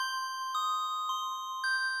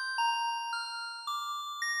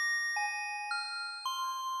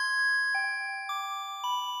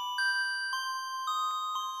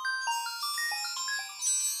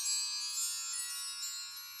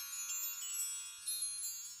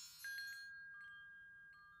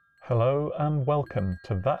Hello and welcome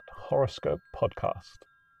to That Horoscope Podcast.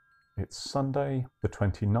 It's Sunday, the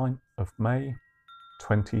 29th of May,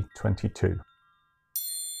 2022.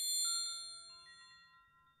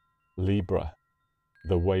 Libra,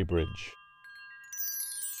 the Weybridge.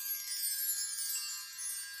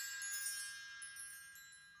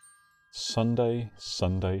 Sunday,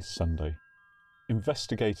 Sunday, Sunday.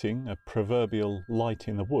 Investigating a proverbial light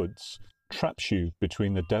in the woods traps you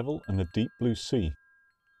between the devil and the deep blue sea.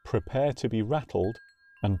 Prepare to be rattled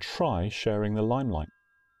and try sharing the limelight.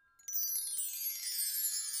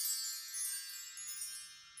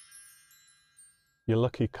 Your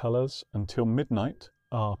lucky colours until midnight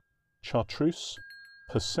are chartreuse,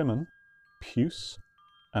 persimmon, puce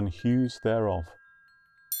and hues thereof.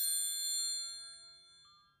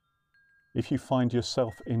 If you find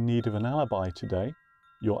yourself in need of an alibi today,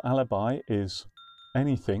 your alibi is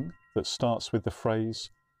anything that starts with the phrase,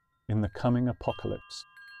 "in the coming apocalypse."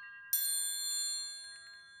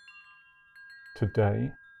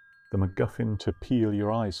 Today, the MacGuffin to peel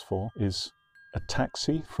your eyes for is a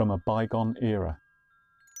taxi from a bygone era.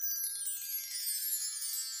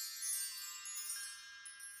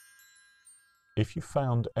 If you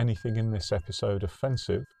found anything in this episode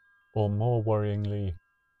offensive or more worryingly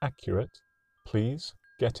accurate, please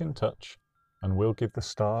get in touch and we'll give the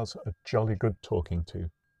stars a jolly good talking to.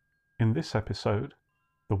 In this episode,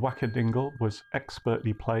 the Wackadingle was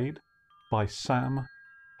expertly played by Sam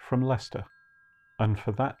from Leicester, and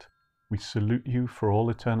for that we salute you for all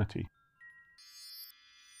eternity.